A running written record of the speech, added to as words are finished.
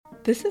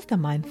This is the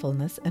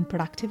Mindfulness and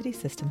Productivity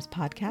Systems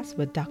podcast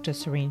with Dr.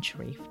 Sareen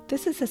Sharif.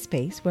 This is a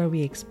space where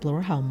we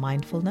explore how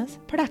mindfulness,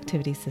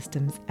 productivity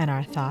systems, and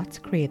our thoughts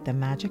create the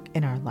magic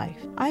in our life.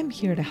 I'm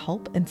here to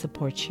help and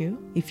support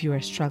you if you are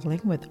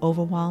struggling with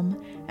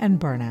overwhelm and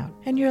burnout,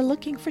 and you're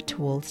looking for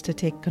tools to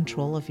take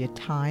control of your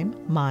time,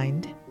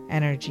 mind,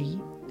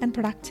 energy, and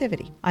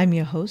productivity. I'm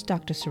your host,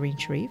 Dr. Sareen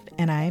Sharif,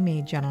 and I am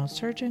a general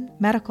surgeon,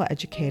 medical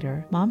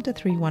educator, mom to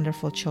 3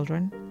 wonderful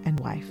children, and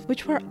wife,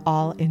 which were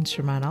all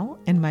instrumental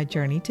in my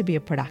journey to be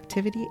a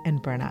productivity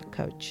and burnout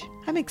coach.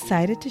 I'm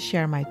excited to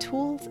share my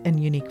tools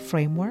and unique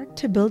framework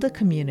to build a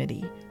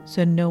community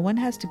so no one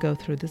has to go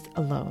through this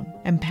alone,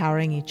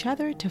 empowering each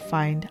other to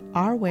find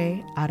our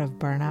way out of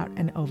burnout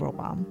and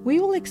overwhelm. We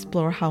will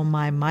explore how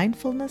my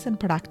mindfulness and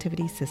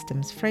productivity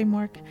systems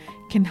framework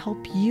can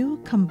help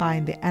you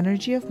combine the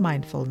energy of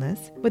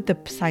mindfulness with the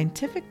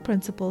scientific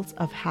principles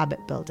of habit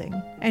building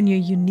and your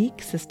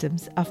unique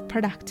systems of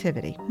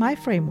productivity. My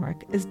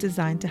framework is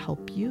designed to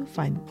help you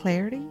find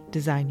clarity,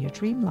 design your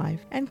dream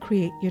life, and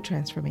create your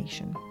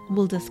transformation.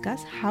 We'll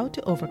discuss how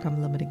to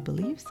overcome limiting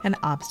beliefs and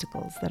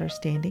obstacles that are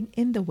standing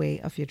in the way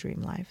of your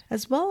dream life,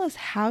 as well as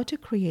how to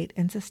create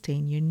and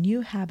sustain your new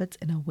habits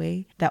in a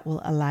way that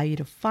will allow you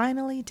to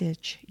finally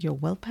ditch your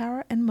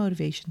willpower and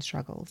motivation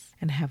struggles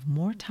and have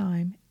more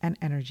time and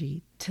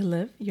energy to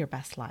live your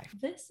best life.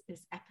 This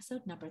is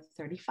episode number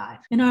 35.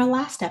 In our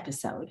last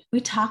episode, we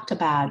talked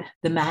about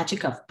the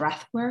magic of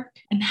breath work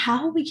and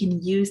how we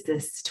can use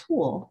this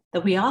tool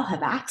that we all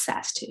have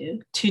access to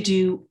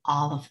do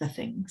all of the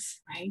things,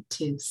 right?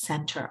 To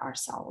center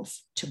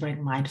ourselves, to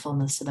bring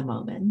mindfulness to the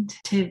moment,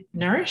 to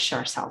nourish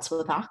ourselves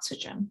with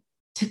oxygen,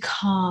 to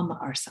calm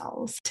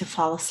ourselves, to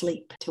fall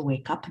asleep, to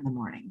wake up in the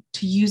morning,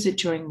 to use it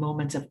during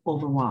moments of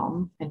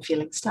overwhelm and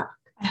feeling stuck.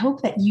 I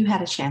hope that you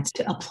had a chance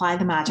to apply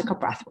the magic of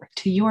breathwork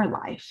to your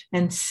life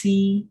and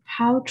see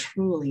how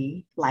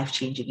truly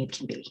life-changing it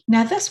can be.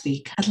 Now, this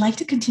week, I'd like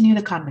to continue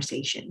the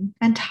conversation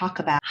and talk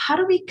about how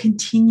do we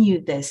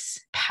continue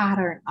this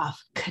pattern of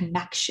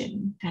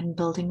connection and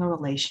building a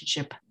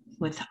relationship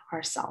with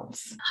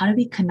ourselves. How do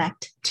we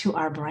connect to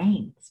our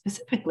brain,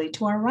 specifically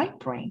to our right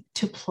brain,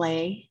 to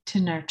play, to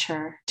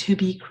nurture, to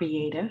be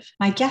creative?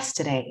 My guest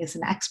today is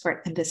an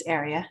expert in this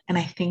area, and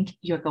I think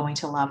you're going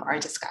to love our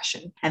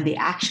discussion and the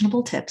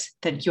actionable tips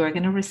that you're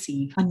going to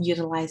receive on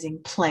utilizing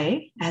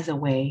play as a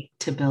way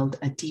to build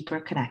a deeper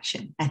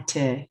connection and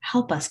to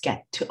help us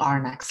get to our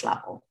next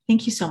level.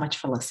 Thank you so much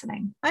for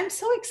listening. I'm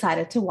so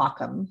excited to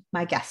welcome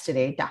my guest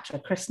today, Dr.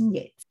 Kristen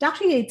Yates.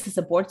 Dr. Yates is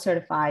a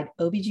board-certified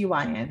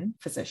OBGYN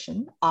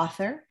physician,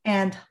 author,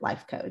 and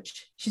life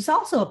coach. She's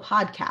also a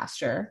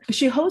podcaster.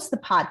 She hosts the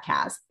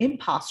podcast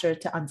Imposter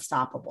to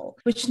Unstoppable,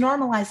 which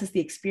normalizes the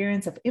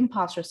experience of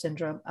imposter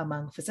syndrome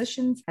among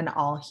physicians and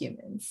all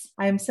humans.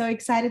 I am so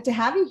excited to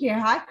have you here.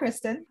 Hi,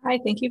 Kristen. Hi,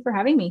 thank you for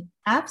having me.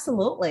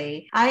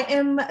 Absolutely. I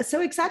am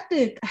so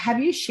excited to have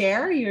you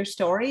share your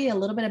story, a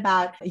little bit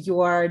about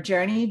your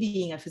journey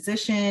being a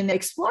physician,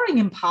 exploring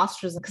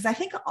imposters, because I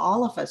think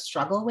all of us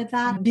struggle with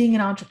that. Being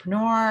an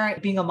entrepreneur,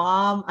 being a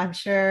mom, I'm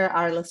sure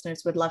our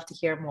listeners would love to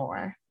hear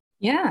more.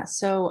 Yeah,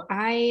 so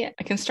I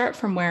can start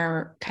from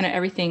where kind of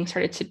everything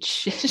started to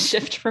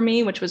shift for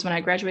me, which was when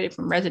I graduated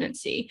from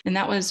residency. And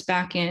that was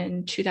back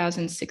in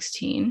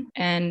 2016.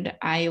 And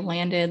I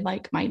landed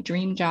like my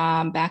dream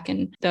job back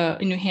in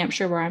New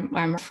Hampshire, where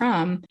I'm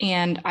from.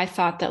 And I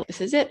thought that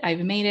this is it. I've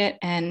made it.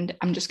 And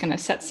I'm just going to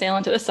set sail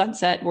into the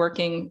sunset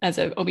working as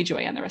an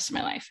OBGYN the rest of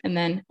my life. And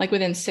then like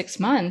within 6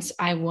 months,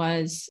 I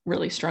was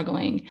really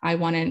struggling. I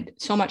wanted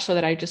so much so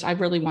that I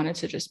really wanted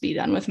to just be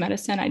done with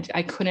medicine.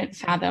 I couldn't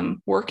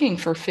fathom working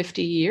for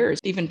 50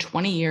 years, even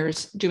 20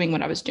 years doing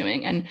what I was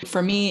doing. And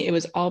for me, it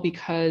was all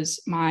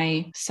because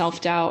my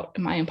self-doubt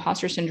and my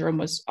imposter syndrome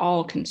was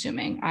all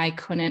consuming. I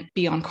couldn't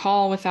be on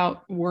call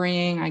without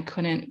worrying. I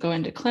couldn't go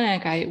into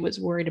clinic. I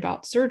was worried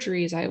about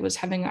surgeries. I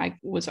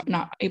was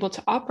not able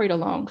to operate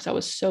alone because I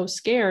was so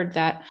scared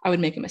that I would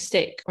make a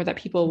mistake or that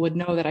people would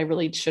know that I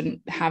really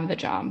shouldn't have the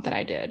job that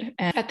I did.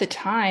 And at the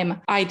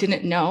time, I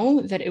didn't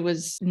know that it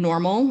was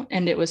normal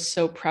and it was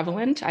so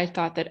prevalent. I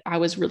thought that I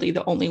was really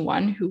the only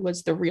one who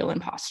was the real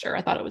imposter.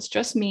 I thought it was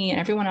just me and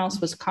everyone else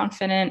was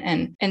confident.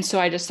 And so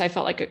I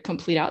felt like a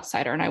complete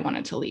outsider and I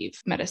wanted to leave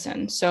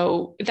medicine.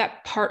 So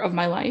that part of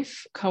my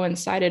life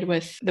coincided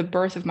with the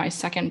birth of my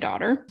second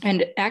daughter,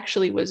 and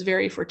actually was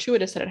very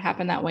fortuitous that it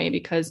happened that way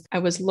because I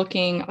was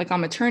looking like on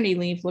maternity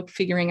leave,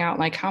 figuring out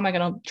like, how am I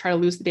going to try to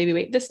lose the baby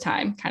weight this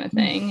time kind of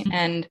thing,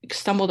 and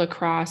stumbled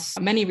across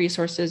many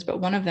resources,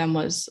 but one of them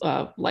was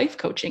life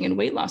coaching and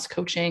weight loss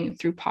coaching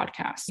through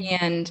podcasts.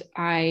 And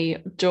I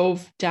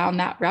dove down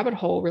that rabbit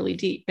hole really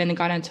deep. deep and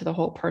got into the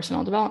whole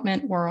personal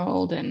development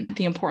world and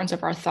the importance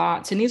of our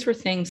thoughts. And these were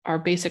things, our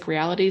basic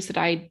realities that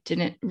I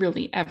didn't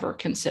really ever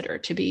consider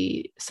to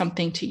be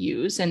something to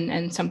use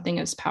and something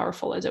as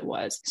powerful as it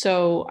was.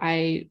 So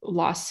I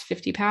lost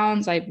 50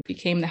 pounds. I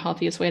became the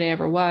healthiest weight I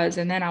ever was.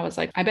 And then I was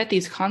like, I bet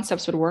these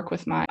concepts would work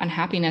with my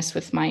unhappiness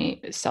with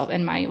myself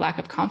and my lack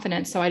of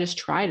confidence. So I just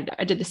tried it.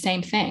 I did the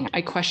same thing.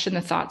 I questioned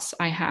the thoughts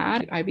I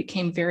had. I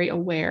became very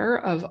aware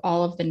of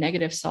all of the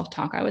negative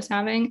self-talk I was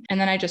having. And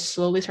then I just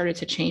slowly started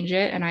to change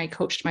it. And I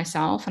coached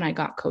myself and I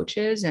got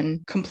coaches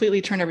and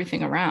completely turned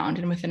everything around.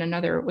 And within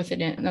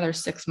another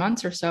 6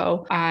 months or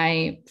so,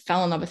 I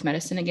fell in love with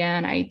medicine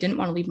again. I didn't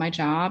want to leave my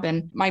job.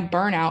 And my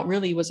burnout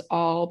really was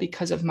all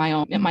because of my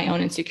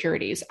own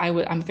insecurities.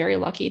 I'm very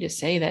lucky to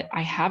say that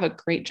I have a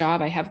great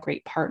job. I have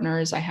great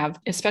partners. I have,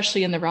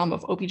 especially in the realm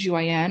of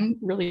OBGYN,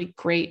 really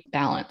great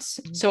balance.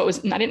 So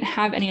I didn't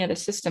have any of the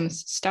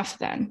systems stuff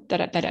then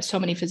that so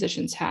many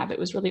physicians have. It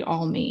was really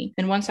all me.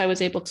 And once I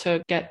was able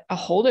to get a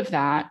hold of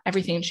that,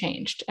 everything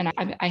changed. And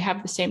I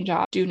have the same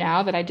job do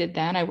now that I did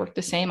then. I worked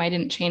the same. I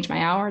didn't change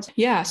my hours.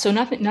 Yeah. So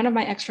none of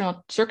my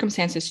external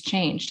circumstances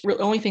changed. The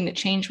only thing that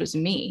changed was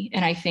me.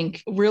 And I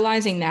think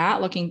realizing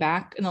that, looking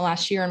back in the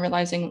last year and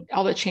realizing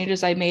all the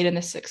changes I made and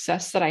the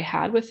success that I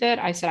had with it,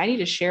 I said, I need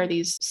to share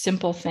these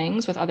simple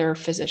things with other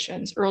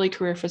physicians, early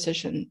career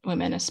physician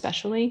women,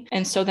 especially.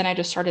 And so then I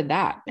just started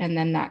that. And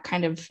then that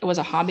kind of was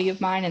a hobby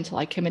of mine until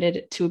I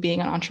committed to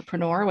being an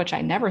entrepreneur, which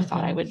I never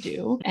thought I would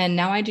do. And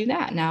now I do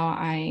that. Now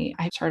I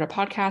started a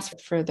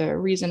podcast for the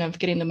reason of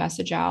getting the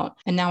message out.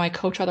 And now I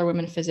coach other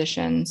women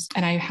physicians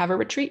and I have a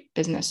retreat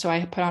business. So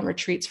I put on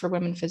retreats for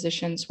women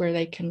physicians where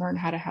they can learn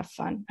how to have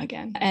fun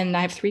again. And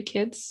I have 3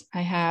 kids.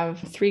 I have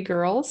 3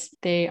 girls.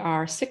 They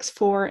are 6,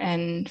 4,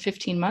 and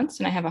 15 months.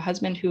 And I have a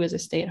husband who is a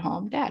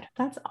stay-at-home dad.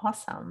 That's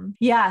awesome.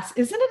 Yes.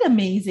 Isn't it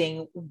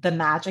amazing the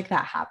magic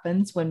that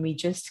happens when we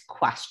just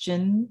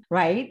question,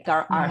 right?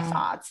 Our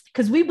thoughts,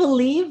 because we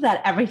believe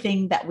that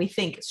everything that we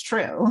think is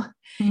true.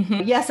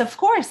 Mm-hmm. Yes, of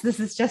course,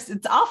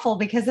 it's awful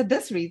because of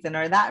this reason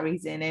or that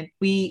reason. And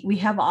we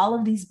have all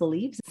of these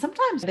beliefs.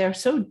 Sometimes they're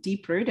so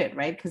deep rooted,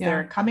 right? Because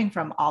they're coming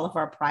from all of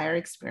our prior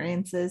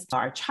experiences,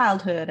 our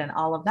childhood and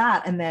all of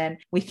that. And then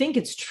we think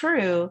it's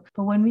true.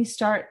 But when we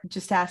start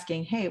just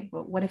asking, hey,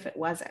 what if it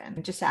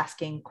wasn't? Just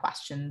asking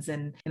questions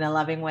and in a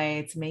loving way,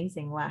 it's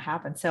amazing what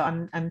happens. So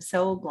I'm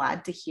so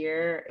glad to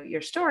hear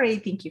your story.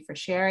 Thank you for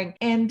sharing.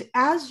 And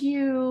as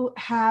you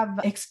have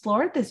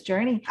explored this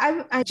journey,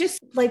 I just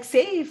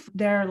say if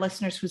there are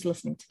listeners who's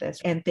listening to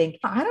this and think,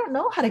 I don't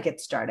know how to get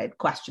started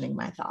questioning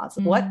my thoughts.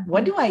 Mm-hmm.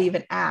 What do I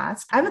even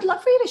ask? I would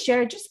love for you to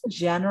share just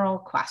general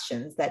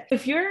questions that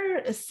if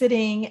you're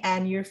sitting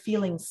and you're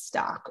feeling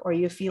stuck or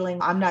you're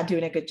feeling I'm not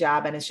doing a good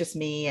job and it's just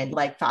me and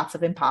like thoughts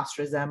of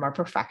imposterism or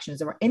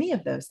perfectionism or any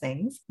of those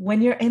things,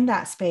 when you're in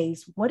that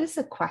space, what is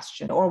a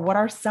question or what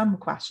are some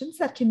questions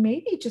that can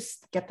maybe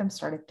just get them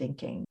started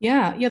thinking?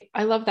 Yeah.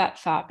 I love that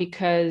thought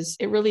because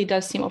it really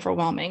does seem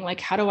overwhelming.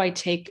 Like, how do I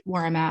take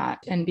where I'm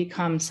at and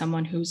become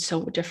someone who's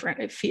so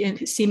different,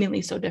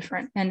 seemingly so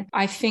different? And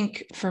I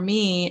think for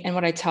me, and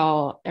what I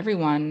tell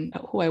everyone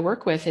who I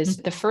work with is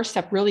the first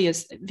step really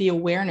is the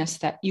awareness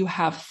that you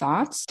have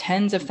thoughts,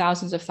 tens of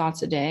thousands of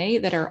thoughts a day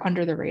that are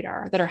under the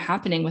radar, that are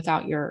happening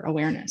without your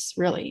awareness,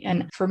 really.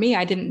 And for me,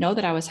 I didn't know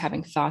that I was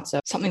having thoughts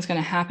of something's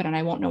going to happen and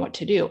I won't know what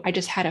to do. I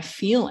just had a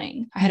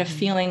feeling. I had a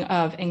feeling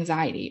of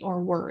anxiety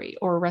or worry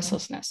or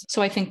restlessness.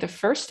 So I think the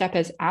first step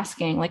is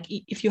asking, like,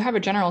 if you have a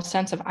general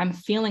sense of I'm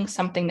feeling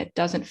something that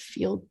doesn't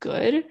feel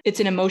good, it's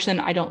an emotion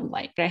I don't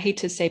like. I hate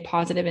to say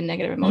positive and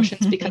negative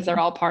emotions because they're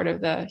all part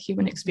of the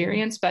human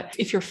experience. But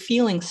if you're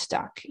feeling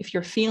stuck, if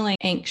you're feeling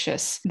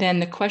anxious, then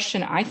the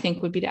question I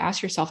think would be to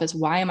ask yourself is,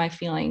 why am I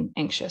feeling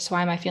anxious?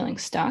 Why am I feeling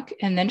stuck?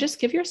 And then just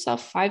give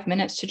yourself 5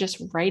 minutes to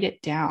just write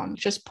it down.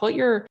 Just put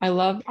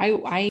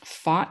I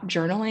fought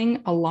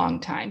journaling a long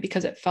time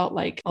because it felt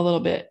like a little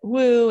bit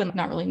woo and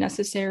not really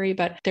necessary.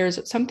 But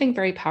there's something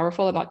very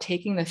powerful about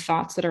taking the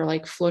thoughts that are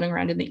like floating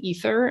around in the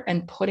ether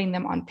and putting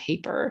them on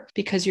paper,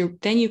 because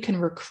then you can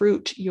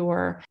recruit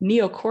your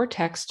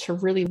neocortex to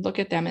really look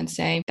at them and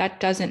say, that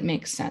doesn't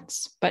make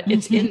sense, but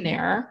it's in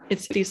there.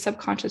 It's these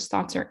subconscious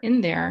thoughts are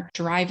in there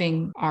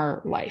driving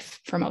our life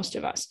for most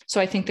of us. So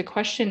I think the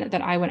question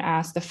that I would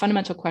ask, the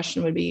fundamental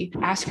question would be,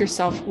 ask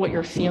yourself what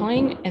you're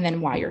feeling and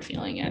then why you're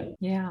feeling it.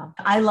 Yeah.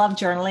 I love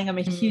journaling. I'm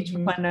a huge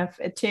fan of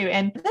it too.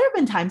 And there have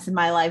been times in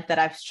my life that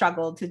I've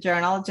struggled to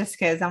journal just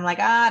because I'm like,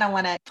 I don't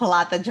want to pull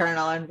out the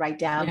journal and write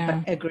down,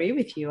 but I agree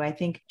with you. I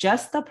think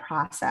just the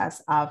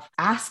process of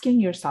asking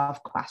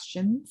yourself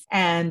questions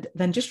and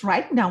then just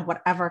writing down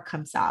whatever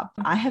comes up.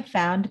 I have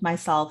found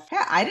myself,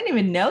 I didn't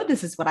even know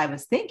this is what I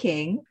was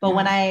thinking. But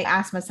when I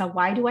ask myself,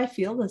 why do I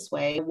feel this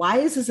way? Why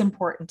is this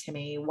important to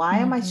me? Why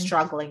am I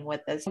struggling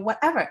with this?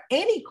 Whatever,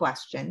 any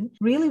question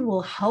really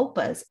will help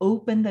us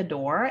open the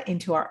door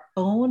into our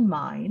own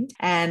mind.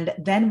 And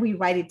then we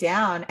write it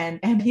down and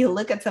you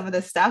look at some of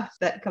the stuff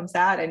that comes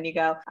out and you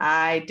go,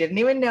 I didn't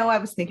even know I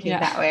was thinking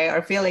that way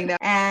or feeling that.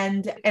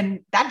 And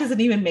that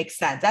doesn't even make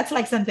sense. That's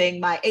like something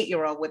my 8-year-old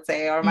 8-year-old would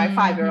say, or my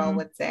 5-year-old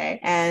would say.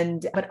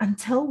 But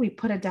until we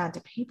put it down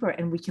to paper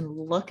and we can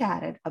look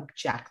at it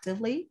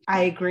objectively,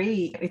 I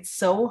agree. It's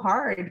so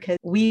hard because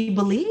we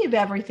believe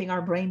everything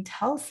our brain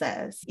tells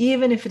us,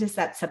 even if it is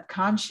that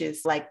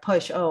subconscious, like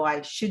push, oh,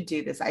 I should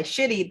do this. I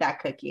should eat that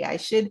cookie. I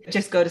should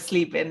just go to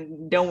sleep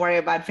and don't worry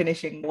about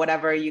finishing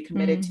whatever you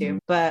committed to.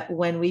 But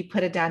when we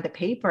put it down to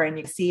paper and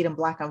you see it in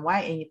black and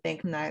white and you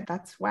think, no,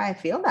 that's why I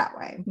feel that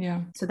way.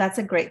 Yeah. So that's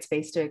a great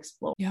space to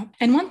explore. Yeah.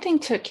 And one thing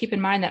to keep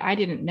in mind that I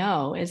didn't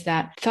know is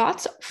that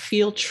thoughts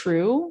feel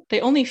true.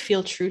 They only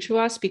feel true to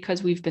us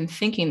because we've been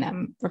thinking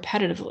them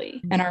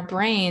repetitively. And our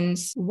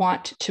brains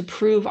want to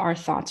prove our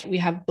thoughts. We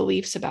have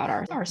beliefs about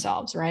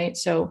ourselves, right?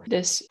 So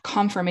this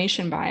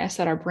confirmation bias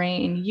that our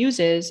brain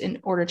uses in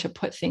order to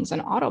put things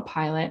on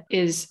autopilot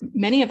is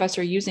many of us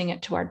are using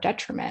it to our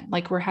detriment.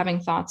 Like we're having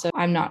thoughts of,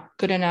 I'm not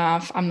good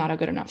enough. I'm not a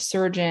good enough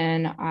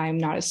surgeon. I'm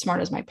not as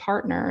smart as my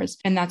partners.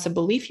 And that's a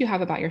belief you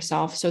have about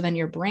yourself. So then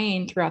your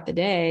brain throughout the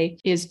day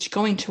is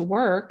going to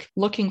work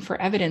looking for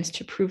evidence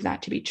to prove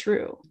that to be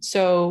true.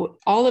 So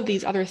all of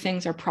these other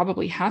things are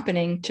probably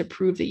happening to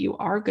prove that you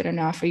are good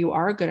enough or you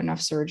are a good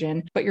enough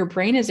surgeon, but your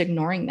brain is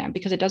ignoring them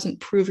because it doesn't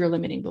prove your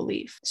limiting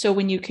belief. So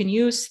when you can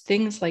use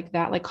things like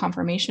that, like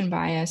confirmation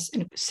bias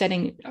and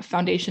setting a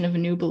foundation of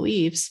new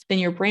beliefs, then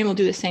your brain will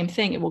do the same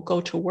thing. It will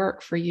go to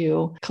work for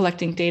you,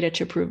 collecting data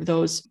to prove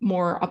those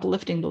more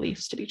uplifting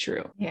beliefs to be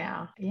true.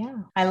 Yeah. Yeah.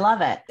 I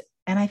love it.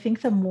 And I think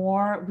the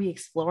more we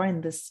explore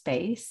in this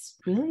space,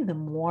 really, the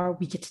more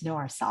we get to know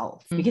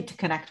ourselves. We get to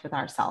connect with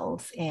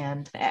ourselves.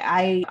 And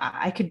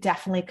I could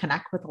definitely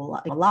connect with a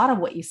lot of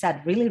what you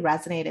said really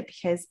resonated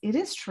because it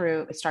is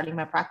true. Starting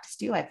my practice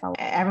too, I felt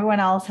everyone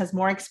else has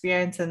more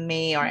experience than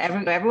me, or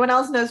everyone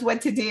else knows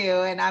what to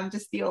do. And I'm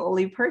just the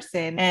only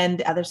person. And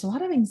there's a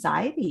lot of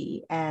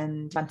anxiety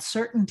and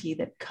uncertainty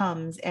that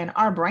comes. And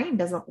our brain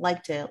doesn't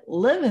like to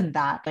live in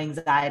that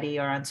anxiety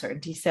or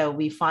uncertainty. So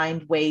we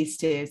find ways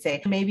to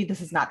say, maybe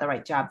this is not the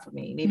right job for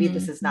me. Maybe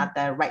this is not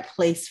the right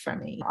place for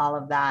me, all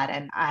of that.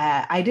 And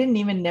I didn't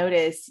even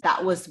notice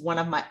that was one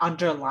of my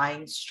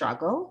underlying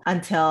struggle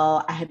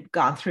until I had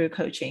gone through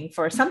coaching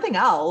for something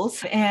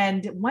else.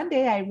 And one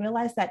day I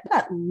realized that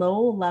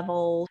low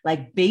level,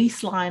 like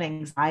baseline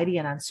anxiety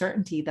and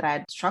uncertainty that I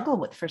had struggled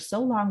with for so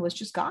long was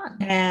just gone.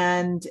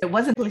 And it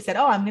wasn't really said,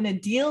 oh, I'm going to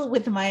deal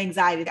with my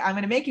anxiety. I'm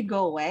going to make it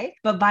go away.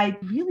 But by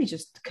really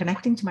just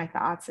connecting to my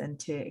thoughts and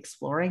to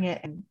exploring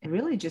it and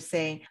really just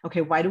saying,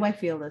 okay, why do I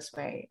feel this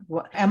way?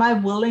 What am I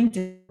willing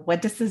to,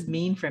 what does this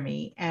mean for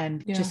me?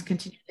 And just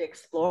continue to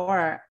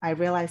explore. I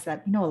realized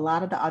that, a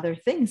lot of the other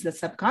things, the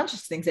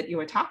subconscious things that you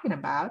were talking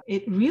about,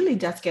 it really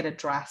does get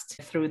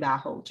addressed through that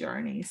whole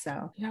journey.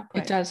 So yeah,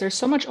 it does. There's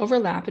so much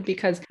overlap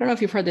because I don't know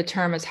if you've heard the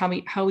term is how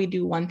we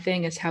do one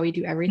thing is how we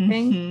do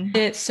everything. And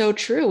it's so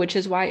true, which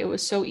is why it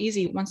was so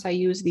easy. Once I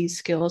used these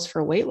skills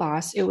for weight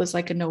loss, it was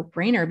like a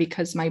no-brainer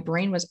because my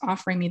brain was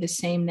offering me the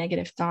same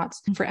negative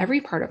thoughts for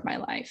every part of my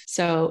life.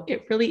 So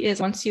it really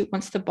is once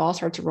the ball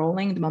starts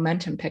rolling, the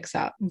momentum picks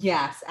up.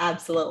 Yes,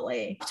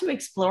 absolutely. To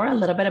explore a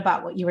little bit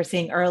about what you were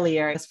saying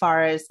earlier, as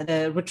far as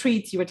the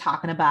retreats you were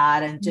talking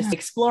about and just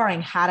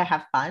exploring how to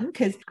have fun.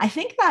 Because I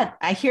think that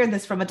I hear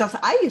this from adults.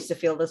 I used to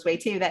feel this way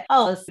too, that,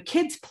 as the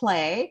kids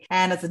play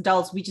and as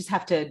adults, we just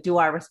have to do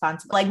our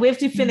responsibility. Like we have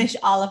to finish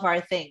all of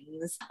our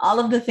things, all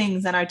of the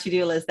things on our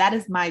to-do list. That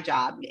is my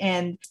job.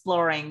 And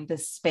exploring the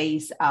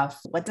space of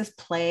what does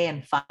play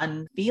and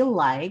fun feel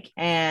like?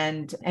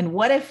 And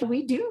what if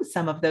we do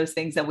some of those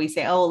things that we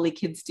say, oh, only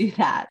kids do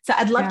that. So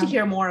I'd love to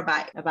hear more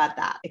about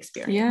that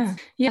experience.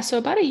 Yeah. So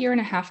about a year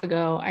and a half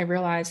ago, I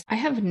realized I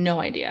have no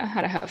idea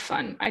how to have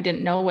fun. I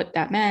didn't know what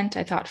that meant.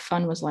 I thought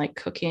fun was like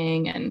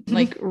cooking and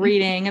like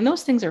reading, and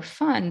those things are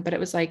fun, but it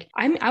was like,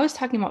 I was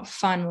talking about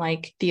fun,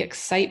 like the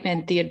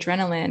excitement, the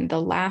adrenaline,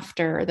 the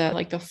laughter,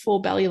 the full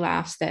belly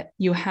laughs that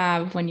you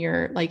have when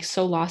you're like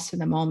so lost in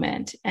the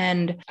moment.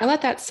 And I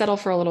let that settle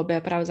for a little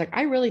bit, but I was like,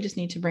 I really just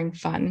need to bring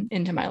fun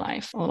into my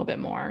life a little bit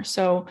more.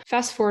 So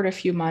fast forward a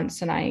few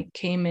months and I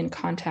came in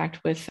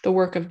contact with the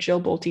work of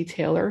Jill Bolte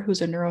Taylor,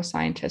 who's a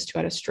neuroscientist who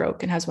had a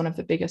stroke and has one of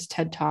the biggest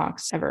TED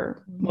Talks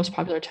ever, most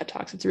popular TED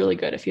Talks. It's really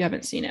good if you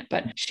haven't seen it,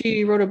 but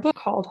she wrote a book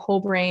called Whole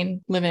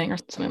Brain Living or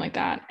something like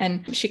that.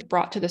 And she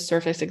brought to the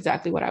surface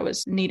exactly what I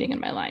was needing in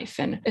my life.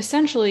 And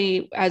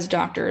essentially, as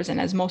doctors and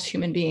as most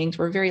human beings,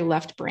 we're very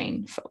left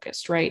brain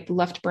focused, right? The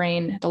left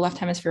brain, the left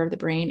hemisphere of the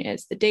brain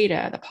is the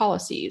data, the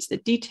policies, the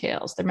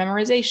details, the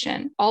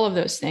memorization, all of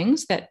those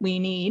things that we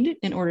need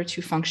in order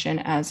to function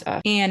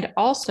and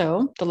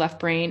also the left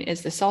brain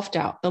is the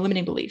self-doubt, the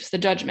limiting beliefs, the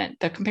judgment,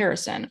 the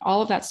comparison,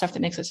 all of that stuff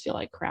that makes us feel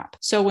like crap.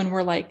 So when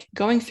we're like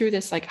going through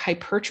this like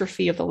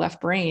hypertrophy of the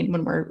left brain,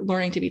 when we're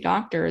learning to be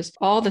doctors,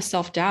 all the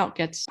self-doubt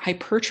gets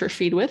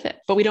hypertrophied with it.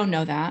 But we don't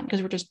know that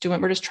because we're just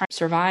trying to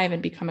survive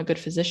and become a good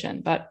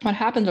physician. But what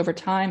happens over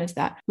time is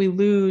that we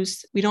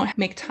don't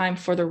make time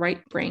for the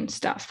right brain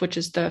stuff, which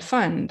is the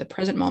fun, the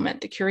present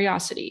moment, the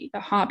curiosity, the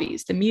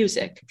hobbies, the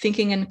music,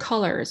 thinking in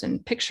colors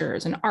and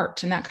pictures and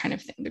art and that kind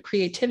of thing, the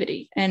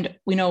creativity. And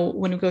we know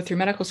when we go through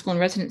medical school and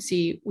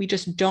residency, we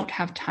just don't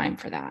have time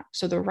for that.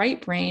 So the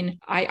right brain,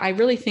 I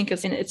really think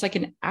it's like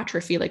an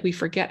atrophy, like we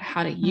forget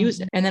how to use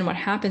it. And then what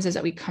happens is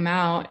that we come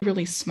out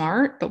really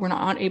smart, but we're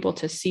not able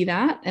to see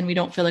that. And we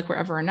don't feel like we're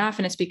ever enough.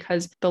 And it's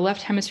because the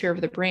left hemisphere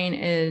of the brain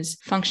is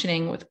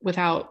functioning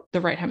without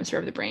the right hemisphere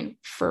of the brain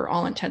for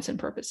all intents and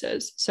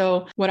purposes.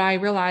 So what I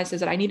realized is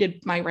that I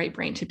needed my right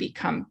brain to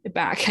become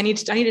back. I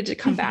needed to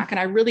come back. And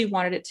I really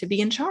wanted it to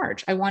be in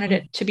charge. I wanted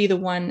it to be the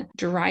one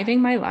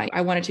driving my life.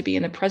 I wanted to be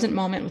in the present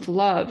moment with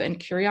love and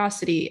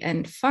curiosity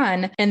and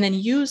fun, and then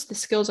use the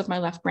skills of my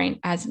left brain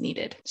as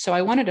needed. So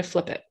I wanted to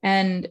flip it.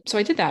 And so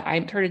I did that.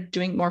 I started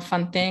doing more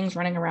fun things,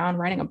 running around,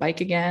 riding a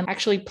bike again,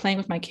 actually playing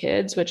with my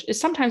kids, which is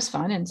sometimes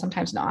fun and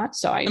sometimes not.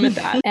 So I admit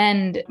that.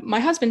 And my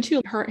husband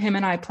too, him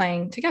and I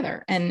playing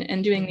together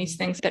and doing these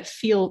things that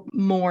feel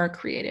more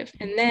creative.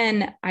 And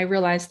then I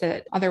realized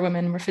that other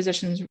women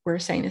physicians were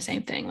saying the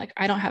same thing. Like,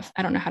 I don't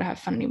know how to have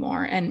fun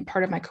anymore. And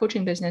part of my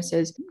coaching business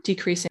is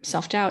decreasing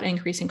self-doubt,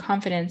 increasing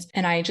confidence.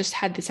 And I just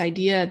had this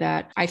idea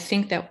that I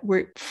think that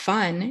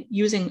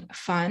using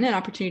fun, an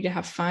opportunity to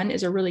have fun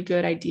is a really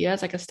good idea.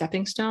 It's like a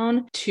stepping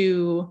stone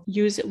to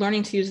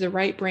learning to use the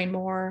right brain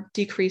more,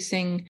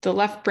 decreasing the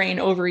left brain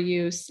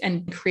overuse,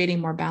 and creating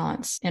more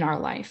balance in our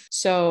life.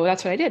 So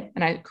that's what I did.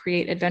 And I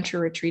create adventure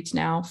retreats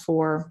now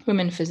for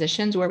women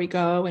physicians where we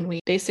go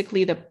and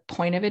basically the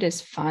point of it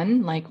is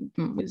fun, like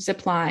we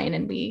zip line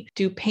and we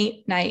do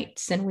paint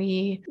nights and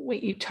we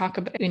talk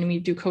about, and we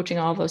do coaching,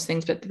 all of those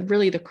things. But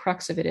really the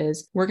crux of it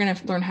is we're going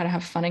to learn how to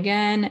have fun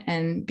again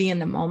and be in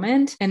the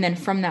moment. And then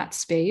from that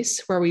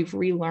space where we've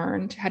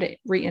relearned how to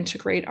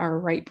reintegrate our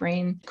right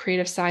brain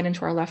creative side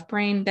into our left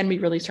brain, then we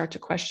really start to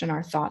question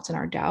our thoughts and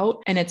our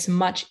doubt. And it's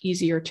much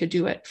easier to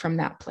do it from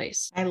that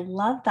place. I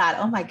love that.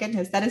 Oh my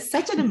goodness. That is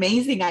such an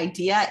amazing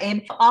idea.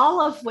 And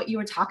all of what you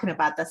were talking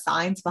about, the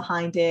science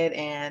behind it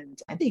and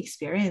the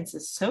experience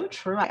is so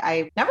true.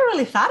 I never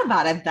really thought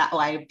about it that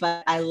way,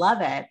 but I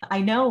love it.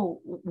 I know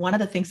one of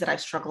the things that I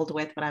struggled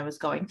with when I was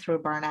going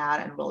through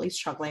burnout and really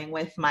struggling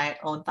with my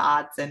own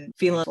thoughts and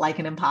feeling like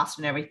an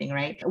imposter and everything,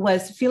 right,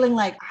 was feeling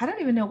like, I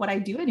don't even know what I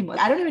do anymore.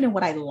 I don't even know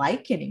what I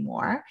like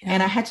anymore. Yeah.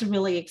 And I had to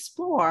really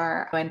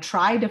explore and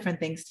try different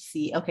things to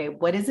see, okay,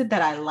 what is it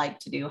that I like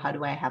to do? How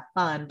do I have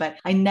fun? But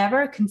I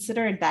never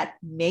considered that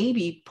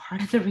maybe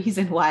part of the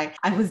reason why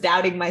I was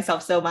doubting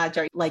myself so much,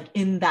 or like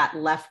in that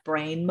left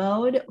brain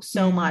mode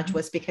so much,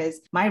 was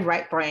because my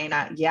right brain,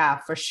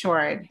 for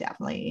sure,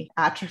 definitely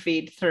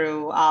atrophied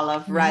through all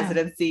of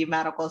residency,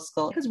 medical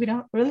school, because we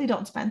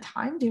don't spend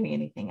time doing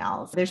anything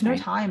else. There's no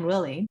time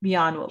really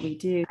beyond what we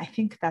do. I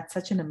think that's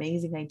such an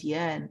amazing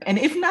idea. And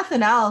if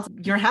nothing else,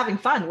 you're having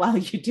fun while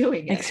you're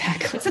doing it.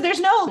 Exactly. So there's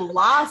no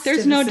loss.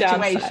 There's no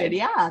downside.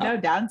 Yeah, no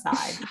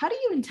downside. How do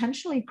you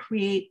intentionally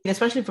create,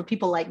 especially for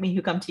people like me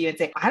who come to you and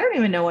say, I don't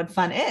even know what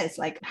fun is.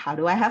 Like, how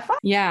do I have fun?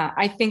 Yeah,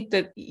 I think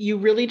that you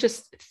really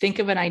just think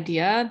of an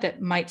idea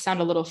that might sound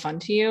a little fun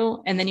to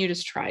you, and then you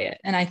just try it.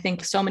 And I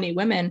think so many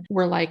women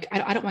were like,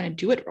 I don't want to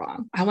do it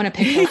wrong. I want to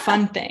pick the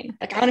fun thing.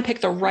 Like, I want to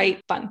pick the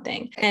right fun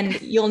thing. And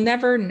you'll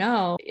never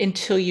know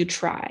until you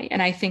try.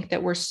 And I think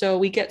that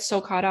we get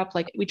so caught up,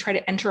 like we try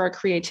to enter our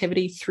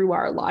creativity through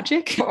our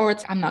logic, or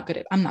it's, I'm not good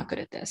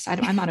at this.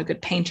 I'm not a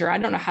good painter. I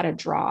don't know how to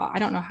draw. I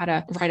don't know how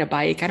to ride a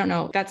bike. I don't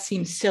know. That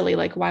seems silly.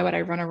 Like, why would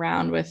I run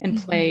around with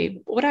and play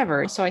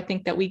whatever? So I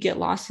think that we get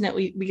lost in it.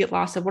 We get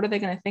lost of, what are they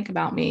going to think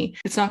about me?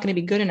 It's not going to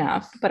be good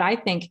enough. But I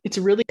think it's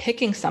really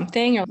picking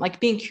something, or like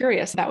being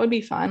curious. That would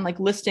be fun. Like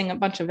listing a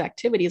bunch of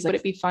activities. Would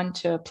it be fun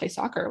to play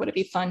soccer? Would it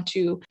be fun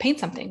to paint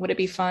something? Would it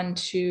be fun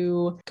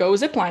to go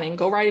ziplining,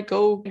 go ride,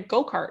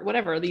 go-kart,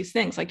 whatever, these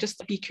things? Like,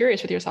 just be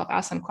curious with yourself,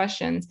 ask some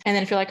questions. And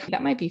then if you're like,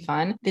 that might be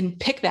fun, then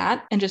pick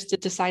that and just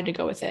decide to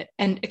go with it,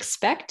 and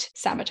expect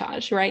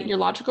sabotage, right? Your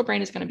logical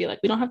brain is going to be like,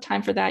 we don't have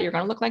time for that. You're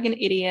going to look like an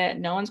idiot.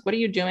 What are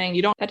you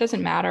doing? That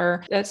doesn't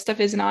matter. That stuff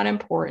is not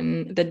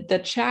important.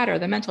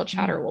 The mental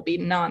chatter will be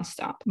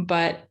nonstop.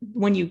 But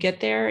when you get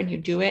there and you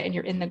do it and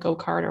you're in the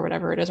go-kart or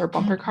whatever it is, or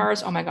bumper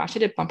cars, oh my gosh, I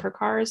did bumper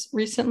cars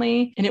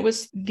recently. And it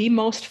was the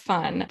most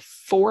fun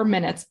 4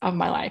 minutes of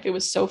my life. It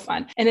was so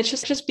fun. And it's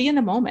just be in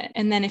the moment.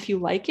 And then if you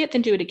like it,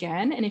 then do it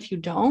again. And if you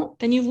don't,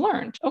 then you've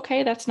learned,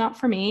 okay, that's not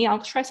for me. I'll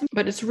try something.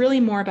 But it's really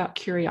more about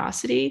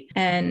curiosity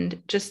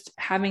and just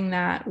having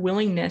that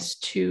willingness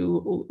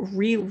to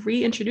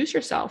reintroduce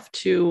yourself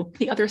to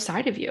the other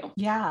side of you.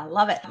 Yeah,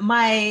 love it.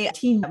 My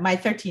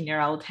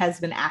 13-year-old has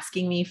been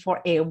asking me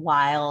for a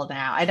while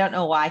now. I don't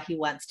know why he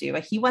wants to,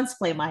 but he wants to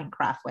play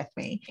Minecraft with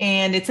me.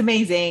 And it's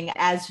amazing.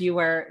 As you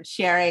were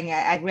sharing,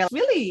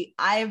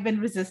 I've been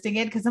resisting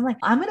it because I'm like,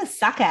 I'm going to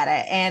suck at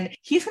it. And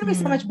he's going to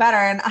be so much better.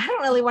 And I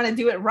don't really want to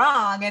do it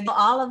wrong. And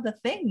all of the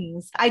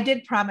things. I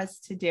did promise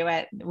to do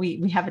it.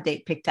 We have a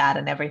date picked out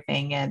and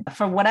everything. And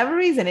for whatever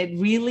reason, it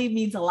really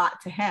means a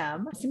lot to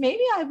him. So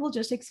maybe I will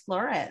just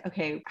explore it.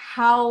 Okay,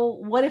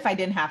 what if I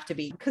didn't have to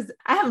be? Because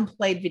I haven't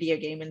played video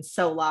game in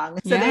so long.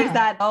 So there's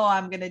that,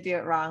 I'm going to do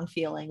it wrong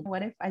feeling.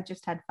 What if I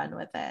just had fun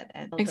with it?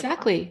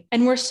 Exactly.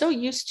 And we're so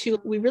used to,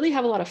 we really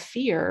have a lot of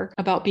fear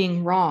about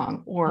being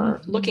wrong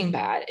or looking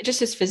bad.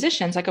 Just as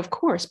physicians, like, of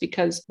course,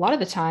 because because a lot of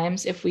the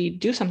times if we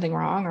do something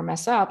wrong or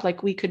mess up,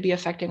 like we could be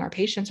affecting our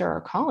patients or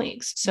our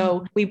colleagues.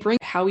 So we bring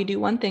how we do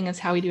one thing is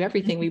how we do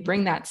everything. We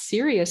bring that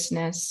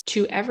seriousness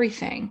to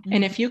everything.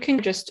 And if you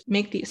can just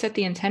set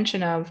the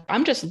intention of,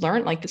 I'm just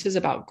learning, like this is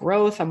about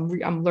growth.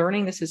 I'm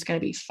learning, this is going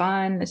to be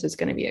fun. This is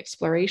going to be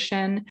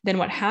exploration. Then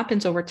what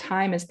happens over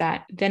time is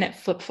that then it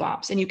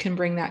flip-flops and you can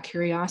bring that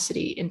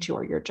curiosity into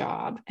your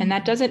job. And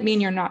that doesn't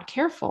mean you're not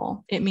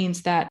careful. It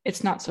means that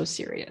it's not so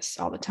serious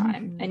all the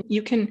time. And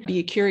you can be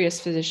a curious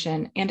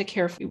physician and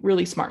a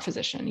really smart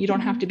physician. You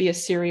don't have to be a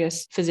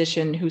serious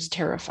physician who's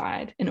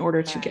terrified in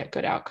order to get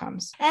good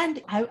outcomes.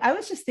 And I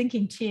was just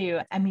thinking too,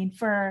 I mean,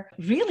 for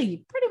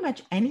really pretty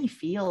much any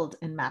field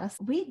in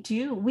medicine,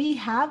 we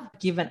have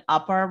given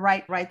up our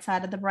right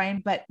side of the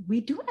brain, but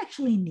we do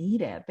actually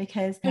need it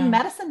because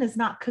medicine is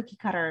not cookie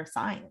cutter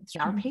science.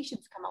 Our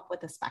patients come up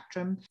with a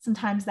spectrum.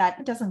 Sometimes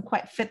that doesn't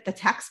quite fit the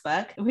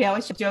textbook. We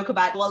always joke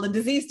about, well, the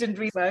disease didn't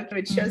read the book,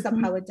 it shows up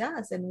how it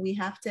does. And we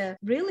have to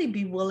really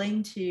be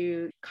willing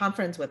to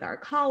conference with our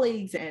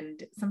colleagues.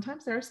 And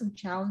sometimes there are some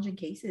challenging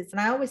cases.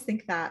 And I always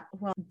think that,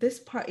 well, this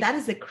part, that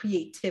is the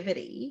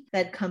creativity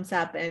that comes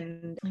up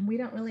and we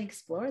don't really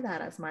explore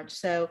that as much.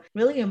 So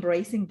really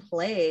embracing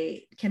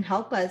play can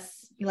help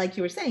us, like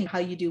you were saying, how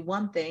you do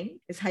one thing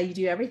is how you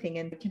do everything.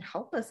 And it can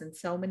help us in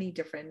so many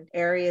different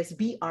areas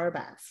be our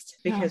best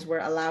because we're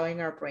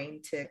allowing our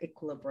brain to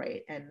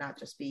equilibrate and not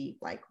just be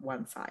like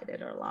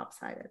one-sided or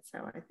lopsided.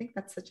 So I think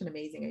that's such an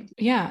amazing idea.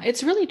 Yeah,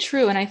 it's really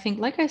true. And I think,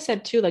 like I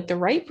said too, like the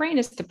right brain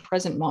is the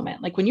present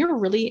moment. Like when you're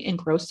really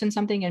engrossed in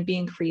something and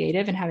being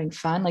creative and having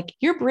fun, like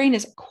your brain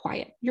is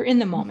quiet. You're in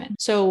the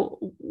moment. So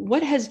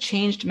what has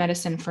changed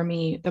medicine for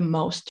me the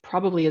most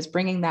probably is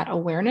bringing that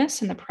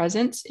awareness and the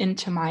presence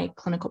into my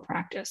clinical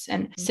practice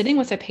and sitting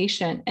with a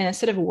patient. And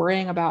instead of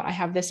worrying about, I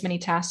have this many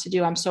tasks to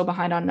do, I'm so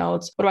behind on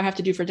notes, what do I have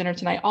to do for dinner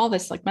tonight? All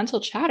this like mental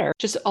chatter,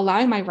 just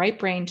allowing my right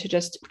brain to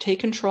just take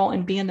control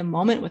and be in the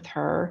moment with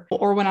her.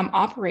 Or when I'm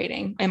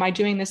operating, am I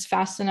doing this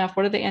fast enough?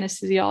 What are the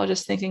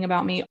anesthesiologists thinking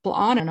about me?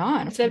 On and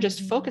on, instead of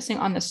just focusing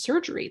on the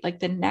surgery, like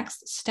the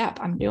next step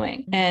I'm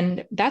doing.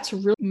 And that's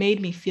really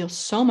made me feel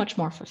so much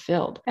more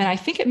fulfilled. And I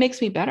think it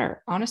makes me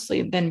better,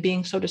 honestly, than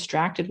being so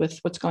distracted with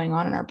what's going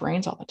on in our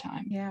brains all the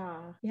time.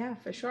 Yeah,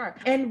 for sure.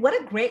 And what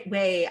a great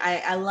way.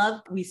 I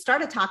love, we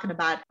started talking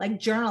about like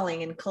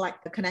journaling and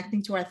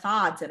connecting to our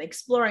thoughts and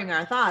exploring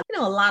our thoughts.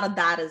 A lot of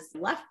that is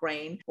left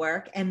brain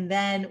work. And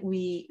then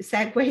we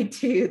segue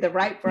to the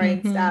right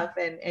brain stuff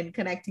and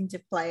connecting to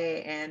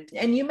play.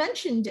 And you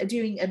mentioned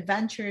doing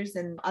adventures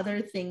and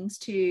other things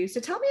too. So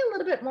tell me a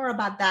little bit more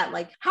about that.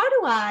 Like,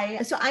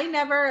 I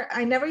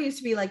never used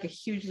to be like a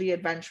hugely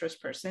adventurous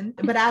person,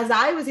 but as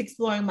I was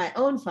exploring my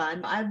own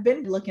fun, I've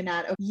been looking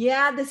at,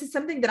 this is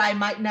something that I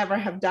might never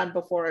have done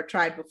before or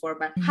tried before,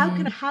 but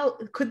how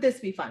could this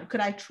be fun?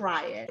 Could I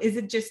try it? Is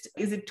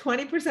it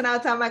 20%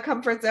 outside my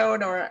comfort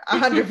zone or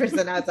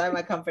 100% outside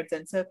my comfort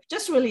zone? So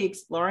just really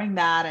exploring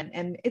that.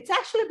 And it's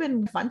actually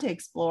been fun to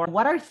explore.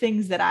 What are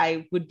things that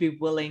I would be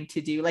willing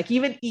to do? Like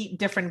even eat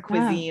different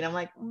cuisine. I'm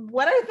like,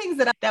 what are things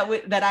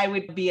that I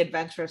would be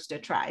adventurous to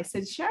try?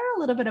 So share a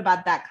little bit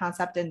about that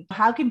concept and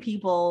how can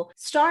people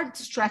start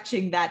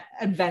stretching that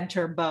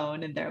adventure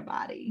bone in their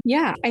body?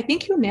 Yeah, I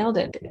think you nailed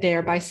it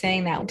there by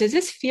saying that. Does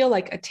this feel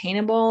like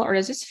attainable or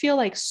does this feel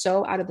like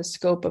so out of the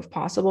scope of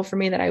possible for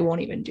me that I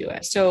won't even do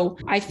it? So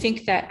I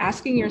think that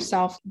asking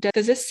yourself,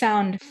 does this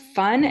sound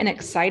fun and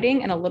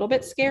exciting and a little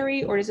bit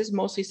scary, or does this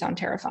mostly sound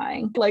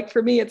terrifying? Like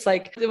for me, it's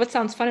like what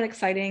sounds fun and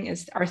exciting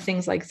are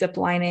things like zip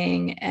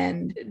lining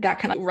and that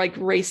kind of like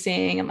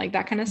racing and like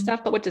that kind of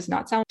stuff. But what does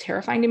not sound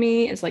terrifying to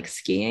me is like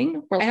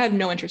skiing, where I have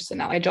no interest in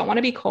that. I don't want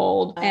to be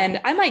cold and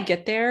I might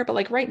get there, but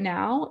like right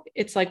now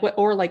it's like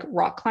or like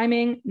rock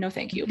climbing. No,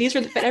 thank you.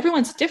 But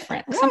everyone's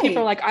different. Right. Some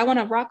people are like, I want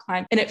to rock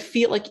climb. And I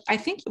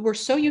think we're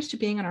so used to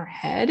being in our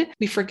head,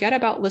 we forget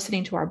about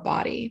listening to our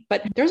body.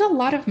 But there's a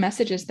lot of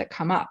messages that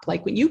come up.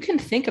 Like when you're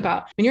thinking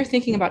about,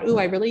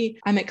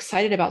 I'm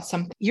excited about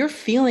something, you're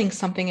feeling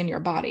something in your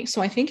body.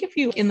 So I think if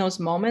you, in those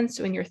moments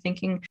when you're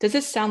thinking, does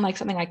this sound like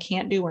something I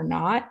can't do or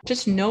not?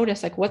 Just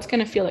notice like what's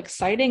going to feel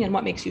exciting and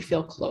what makes you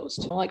feel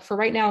closed. Like for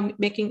right now,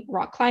 making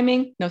rock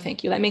climbing, no,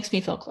 thank you. That makes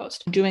me feel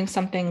closed. Doing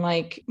something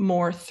like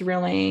more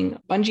thrilling,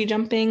 bungee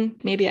jumping,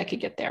 maybe I could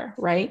get there,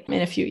 right?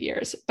 In a few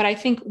years. But I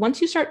think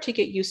once you start to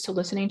get used to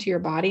listening to your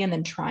body and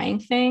then trying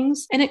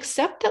things and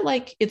accept that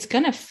like it's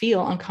going to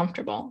feel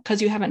uncomfortable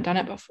because you haven't done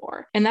it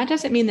before. And that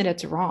doesn't mean that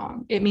it's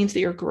wrong. It means that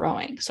you're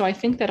growing. So I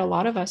think that a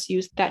lot of us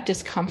use that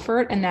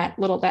discomfort and that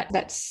little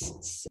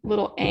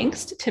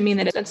angst to mean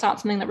that it's not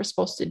something that we're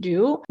supposed to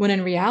do, when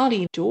in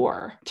reality,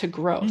 door to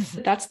growth.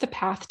 That's the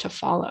path to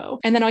follow.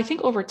 And then I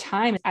think over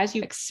time, as you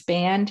you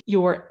expand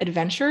your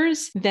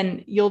adventures,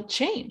 then you'll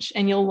change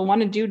and you'll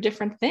want to do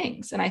different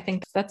things. And I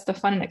think that's the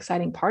fun and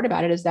exciting part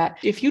about it, is that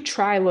if you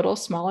try little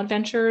small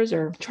adventures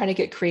or try to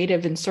get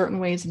creative in certain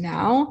ways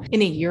now,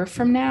 in a year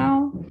from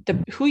now,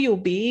 who you'll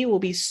be will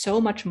be so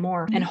much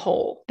more and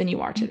whole than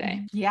you are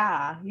today.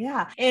 Yeah.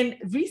 Yeah. And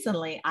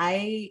recently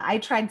I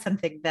tried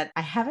something that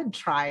I haven't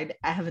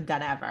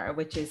done ever,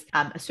 which is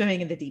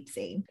swimming in the deep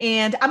sea.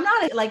 And I'm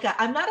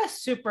not a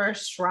super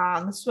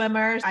strong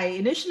swimmer. I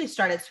initially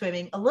started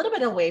swimming a little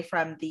bit away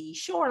from the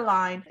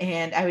shoreline,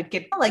 and I would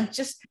get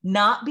just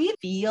not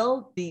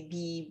feel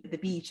the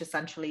beach,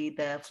 essentially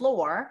the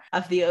floor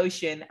of the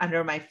ocean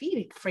under my feet.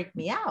 It freaked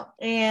me out.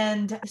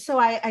 And so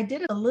I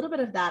did a little bit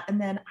of that. And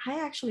then I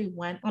actually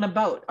went on a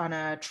boat on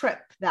a trip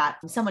that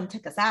someone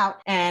took us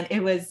out, and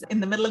it was in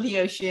the middle of the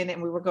ocean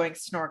and we were going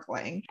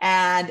snorkeling.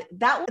 And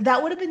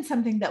that would have been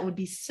something that would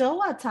be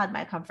so outside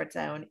my comfort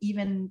zone,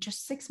 even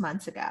just 6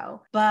 months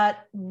ago. But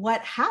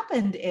what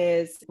happened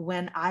is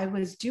when I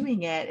was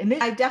doing it, and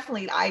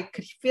I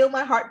could feel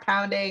my heart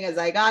pounding as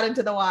I got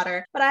into the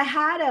water, but I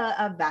had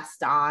a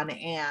vest on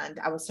and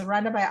I was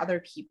surrounded by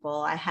other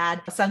people. I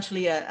had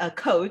essentially a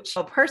coach,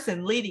 a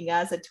person leading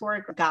us, a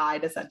tour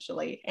guide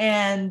essentially.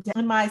 And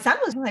my son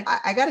was like,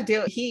 I got to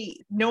do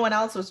it. No one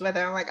else was with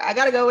him. I'm like, I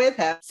got to go with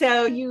him.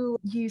 So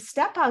you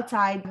step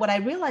outside. What I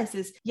realized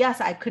is,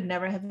 yes, I could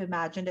never have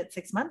imagined it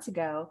 6 months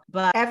ago,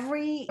 but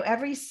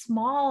every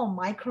small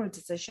micro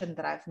decision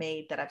that I've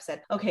made, that I've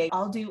said, okay,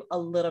 I'll do a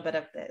little bit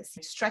of this,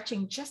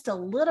 stretching just a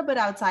little bit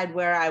outside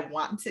where I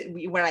want to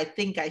be, where I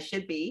think I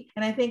should be.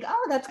 And I think,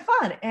 oh, that's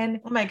fun. And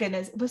oh my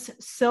goodness, it was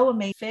so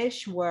amazing.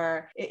 Fish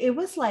were, it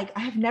was like,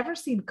 I have never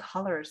seen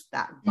colors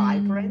that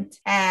vibrant.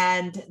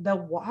 And the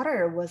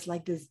water was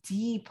like this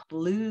deep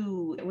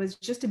blue. It was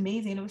just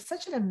amazing. It was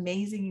such an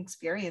amazing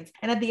experience.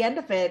 And at the end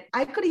of it,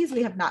 I could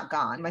easily have not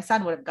gone. My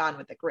son would have gone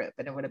with the group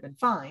and it would have been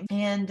fine.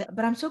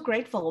 But I'm so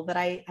grateful that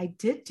I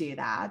did do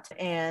that.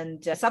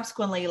 And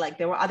subsequently,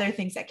 there were other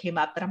things that came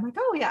up that I'm like,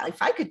 oh yeah,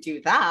 if I could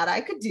do that,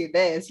 I could do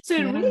this. So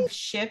it really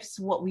shifts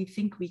what we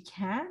think we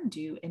can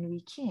do and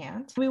we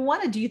can't. We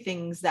want to do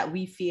things that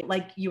we feel,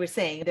 like you were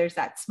saying, there's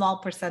that small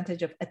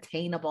percentage of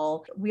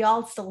attainable. We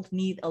all still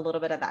need a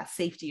little bit of that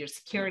safety or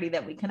security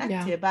that we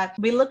connect to, but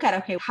we look at,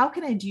 okay, how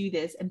can I do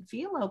this and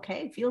feel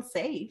okay, feel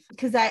safe?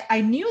 Because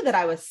I knew that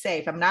I was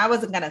safe. I mean, I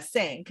wasn't going to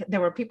sink.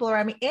 There were people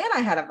around me and I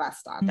had a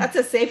vest on. That's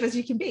as safe as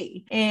you can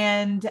be.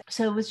 And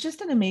so it was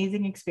just an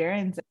amazing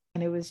experience.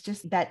 And it was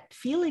just that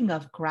feeling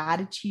of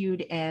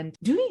gratitude and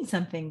doing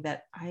something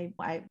that I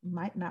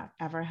might not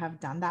ever have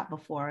done that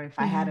before if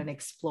I hadn't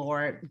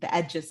explored the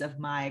edges of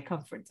my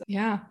comfort zone.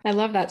 Yeah. I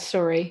love that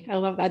story. I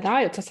love that.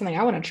 It's something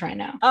I want to try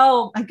now.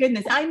 Oh my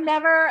goodness. I've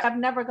never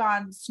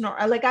gone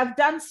I've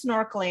done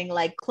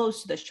snorkeling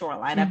close to the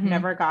shoreline. I've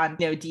never gone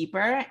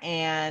deeper.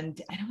 And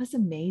it was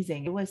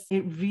amazing.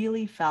 It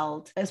really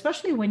felt,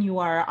 especially when you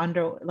are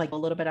under, a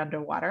little bit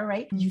underwater,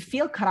 right? You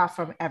feel cut off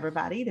from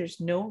everybody. There's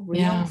no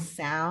real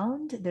sound.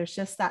 There's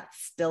just that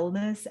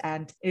stillness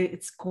and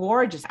it's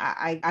gorgeous.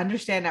 I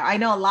understand. I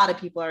know a lot of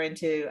people are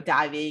into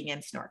diving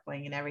and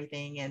snorkeling and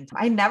everything. And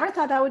I never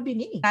thought that would be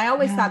me. I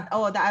always thought,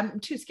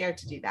 I'm too scared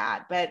to do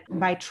that. But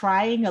by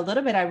trying a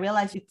little bit, I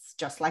realized it's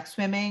just like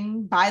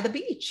swimming by the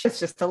beach. It's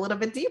just a little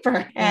bit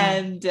deeper.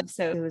 And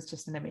so it was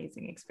just an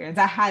amazing experience.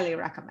 I highly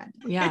recommend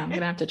it. Yeah, I'm going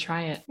to have to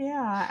try it.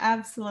 Yeah,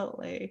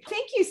 absolutely.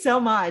 Thank you so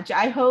much.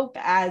 I hope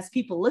as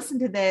people listen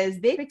to this,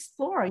 they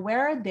explore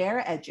where are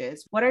their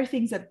edges, what are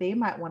things that they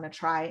might want to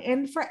try.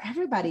 And for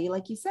everybody,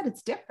 like you said,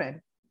 it's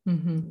different.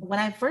 When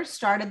I first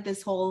started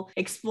this whole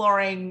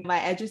exploring my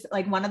edges,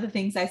 one of the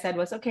things I said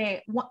was,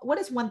 okay, what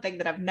is one thing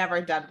that I've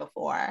never done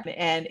before?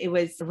 And it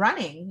was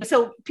running.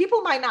 So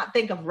people might not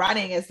think of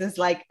running as this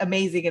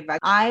amazing adventure.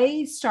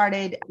 I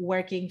started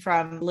working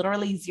from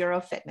literally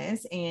zero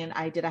fitness and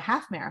I did a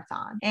half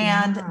marathon.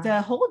 And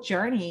the whole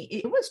journey,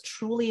 it was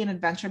truly an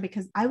adventure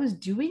because I was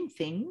doing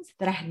things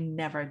that I had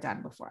never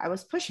done before. I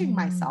was pushing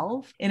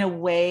myself in a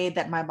way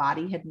that my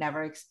body had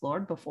never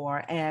explored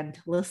before and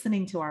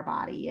listening to our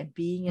body and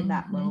being in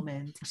that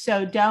moment.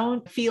 So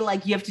don't feel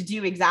like you have to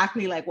do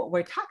exactly what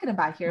we're talking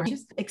about here.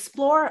 Just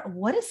explore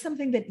what is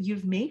something that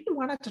you've maybe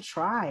wanted to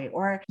try,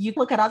 or you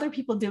look at other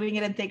people doing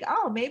it and think,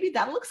 oh, maybe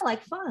that looks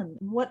like fun.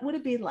 What would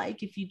it be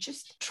like if you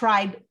just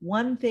tried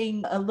one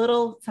thing, a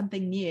little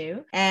something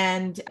new,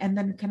 and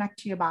then connect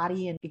to your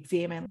body and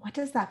examine what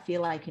does that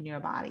feel like in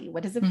your body?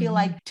 What does it feel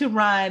like to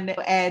run?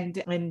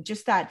 And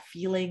just that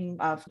feeling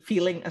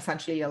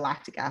essentially your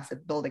lactic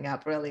acid building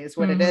up really is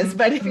what it is,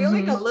 but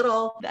feeling a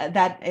little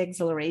that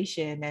exhilaration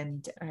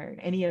or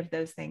any of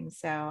those things.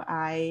 So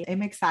I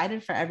am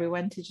excited for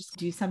everyone to just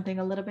do something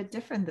a little bit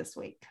different this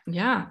week.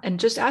 Yeah. And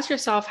just ask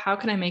yourself, how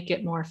can I make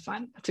it more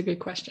fun? That's a good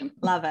question.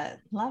 Love it.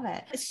 Love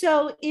it.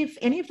 So if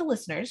any of the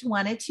listeners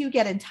wanted to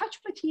get in touch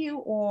with you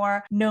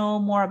or know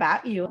more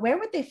about you, where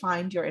would they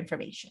find your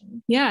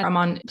information? Yeah. I'm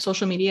on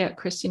social media at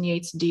Kristen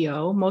Yates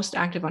DO, most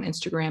active on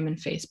Instagram and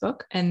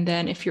Facebook. And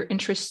then if you're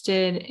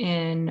interested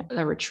in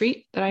a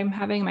retreat that I'm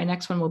having, my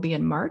next one will be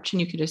in March,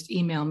 and you can just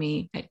email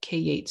me at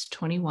kyates20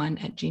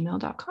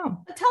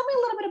 marchretreat21@gmail.com. Tell me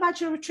a little bit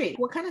about your retreat.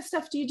 What kind of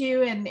stuff do you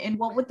do, and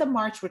what would the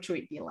March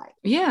retreat be like?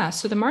 Yeah,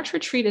 so the March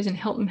retreat is in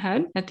Hilton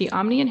Head at the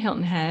Omni in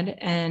Hilton Head,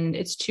 and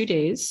it's 2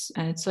 days,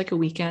 and it's like a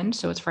weekend,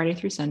 so it's Friday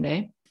through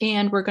Sunday.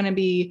 And we're going to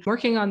be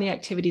working on the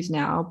activities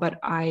now, but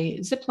I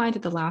ziplined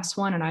at the last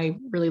one and I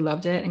really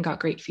loved it and got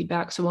great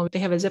feedback. So they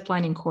have a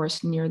ziplining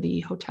course near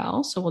the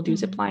hotel. So we'll do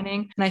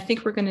ziplining. And I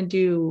think we're going to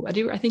do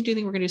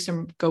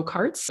some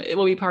go-karts. It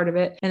will be part of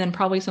it. And then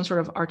probably some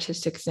sort of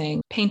artistic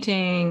thing,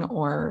 painting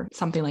or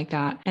something like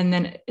that. And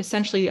then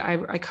essentially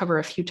I cover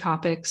a few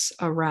topics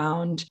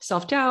around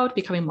self-doubt,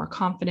 becoming more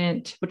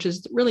confident, which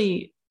is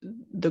really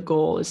the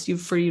goal is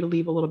for you to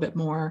leave a little bit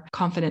more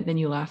confident than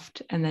you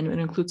left. And then it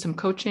includes some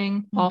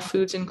coaching, all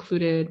foods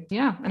included.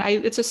 Yeah. And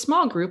it's a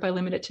small group. I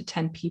limit it to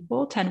 10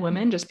 people, 10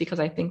 women, just because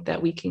I think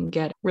that we can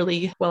get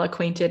really well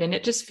acquainted and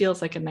it just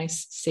feels like a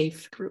nice,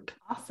 safe group.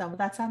 Awesome.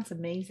 That sounds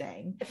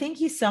amazing.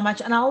 Thank you so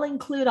much. And I'll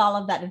include all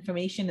of that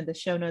information in the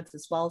show notes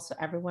as well, so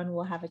everyone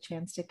will have a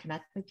chance to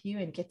connect with you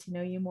and get to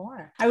know you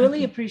more. I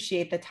really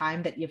appreciate the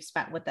time that you've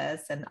spent with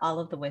us and all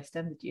of the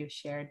wisdom that you've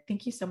shared.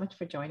 Thank you so much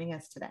for joining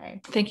us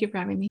today. Thank you for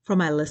having me. For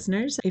my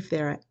listeners, if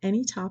there are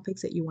any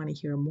topics that you want to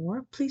hear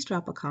more, please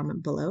drop a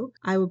comment below.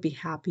 I would be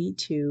happy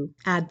to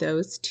add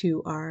those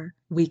to our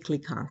weekly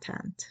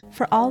content.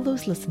 For all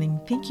those listening,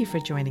 thank you for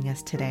joining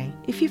us today.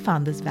 If you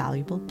found this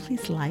valuable,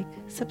 please like,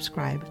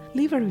 subscribe,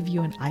 leave a review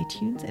on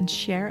iTunes, and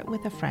share it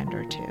with a friend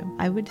or two.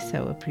 I would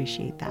so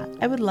appreciate that.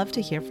 I would love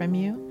to hear from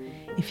you.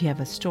 If you have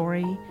a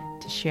story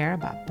to share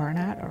about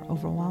burnout or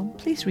overwhelm,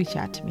 please reach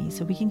out to me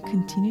so we can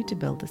continue to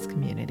build this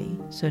community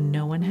so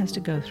no one has to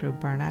go through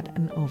burnout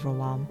and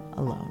overwhelm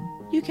alone.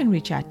 You can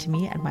reach out to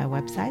me at my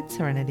website,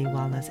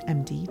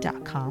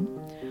 serenitywellnessmd.com,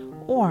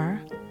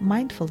 or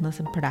Mindfulness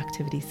and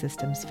Productivity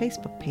Systems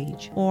Facebook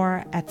page,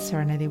 or at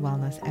Serenity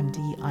Wellness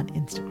MD on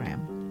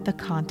Instagram. The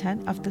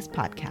content of this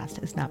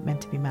podcast is not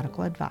meant to be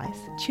medical advice.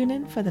 Tune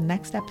in for the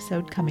next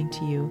episode coming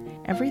to you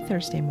every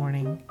Thursday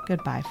morning.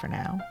 Goodbye for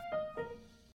now.